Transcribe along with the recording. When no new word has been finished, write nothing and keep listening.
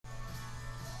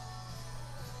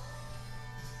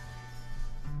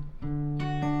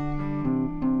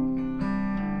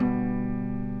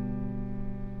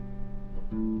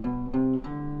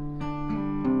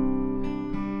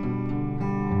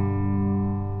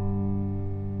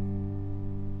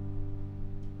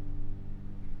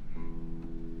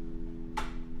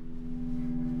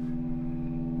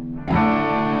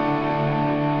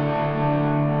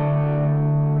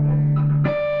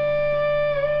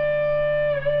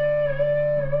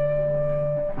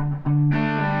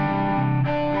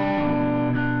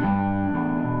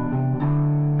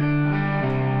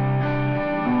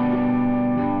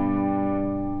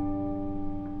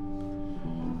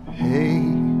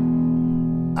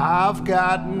I've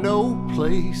got no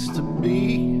place to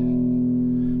be,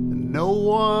 and no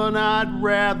one I'd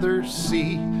rather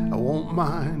see. I won't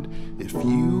mind if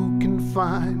you can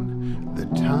find the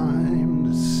time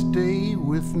to stay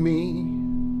with me.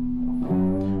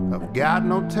 I've got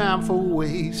no time for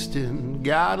wasting,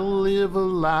 gotta live a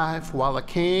life while I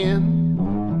can.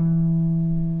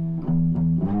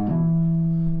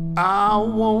 I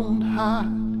won't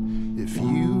hide if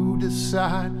you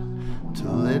decide to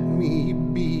let me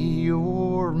be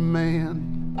your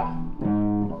man.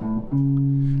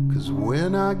 'Cause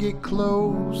when I get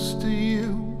close to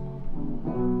you,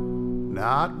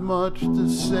 not much to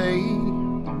say.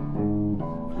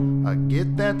 I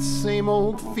get that same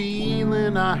old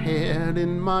feeling I had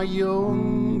in my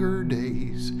younger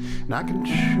days, and I can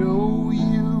show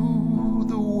you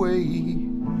the way.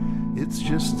 It's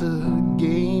just a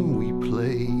game we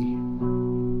play.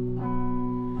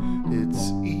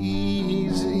 It's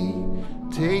easy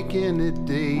taking it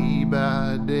day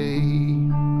by day.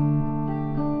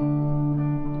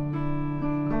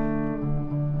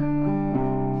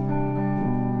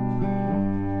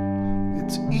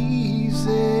 It's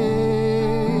easy,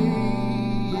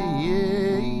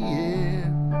 yeah, yeah.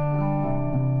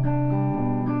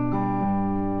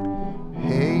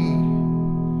 Hey,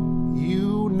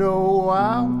 you know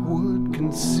I would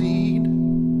concede,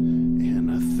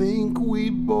 and I think we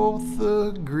both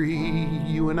agree,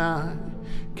 you and I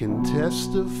can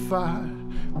testify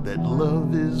that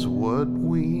love is what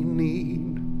we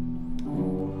need.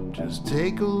 Just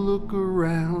take a look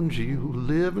around you,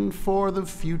 living for the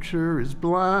future is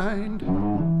blind.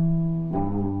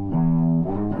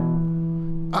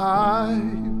 I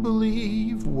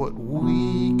believe what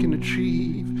we can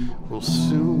achieve will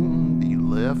soon be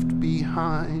left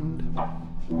behind.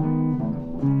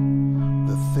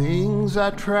 The things I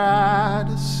try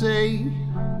to say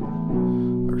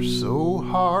are so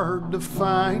hard to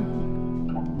find.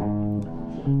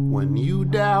 When you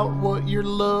doubt what your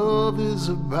love is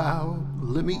about,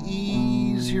 let me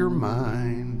ease your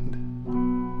mind,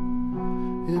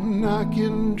 and I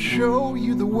can show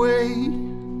you the way.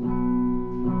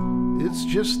 It's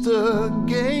just a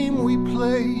game we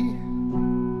play.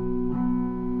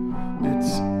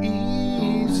 It's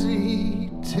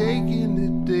easy taking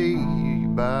it day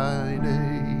by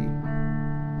day.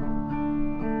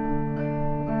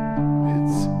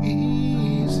 It's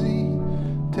easy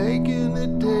taking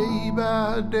it day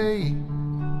by day.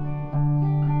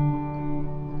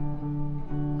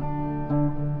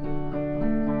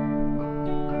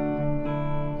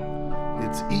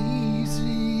 It's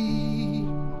easy,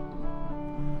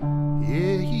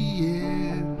 yeah, yeah.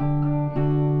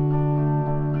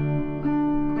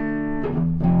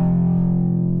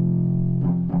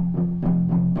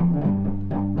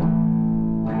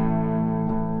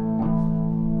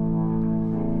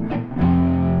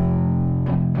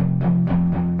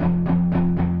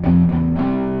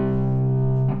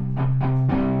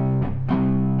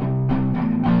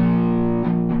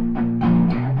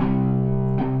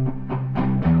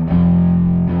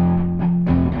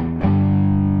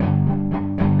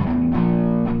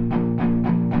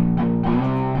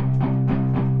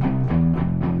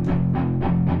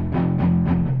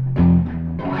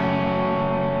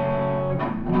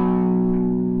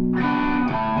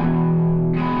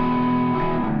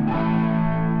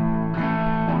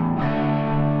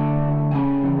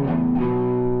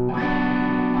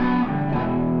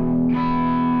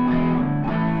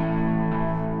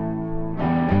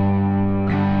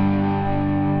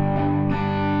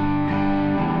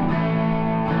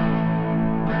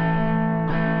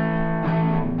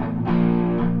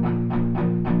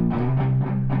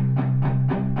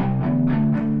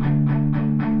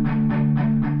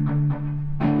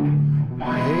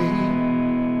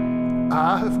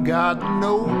 I've got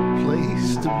no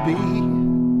place to be,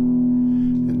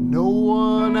 and no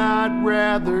one I'd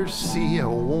rather see. I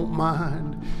won't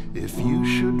mind if you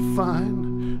should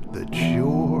find that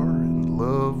you're in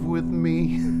love with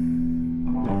me.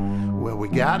 Well, we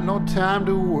got no time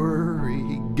to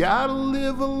worry, gotta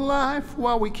live a life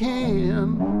while we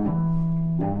can.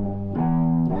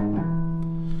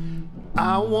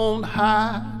 I won't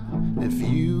hide if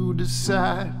you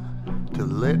decide to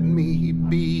let me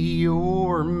be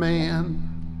your man.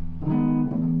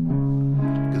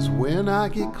 'Cause when I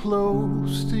get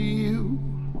close to you,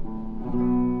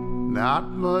 not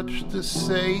much to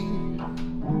say.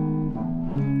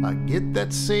 I get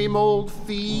that same old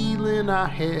feeling I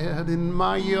had in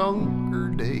my younger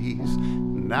days,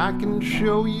 and I can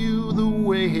show you the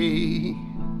way.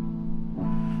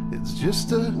 It's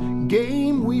just a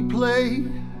game we play.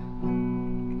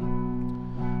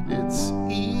 It's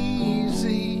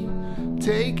easy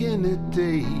taking it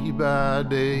day by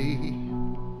day.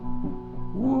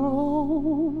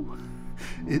 Whoa,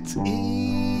 it's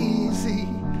easy,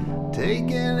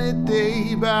 taking it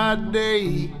day by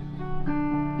day.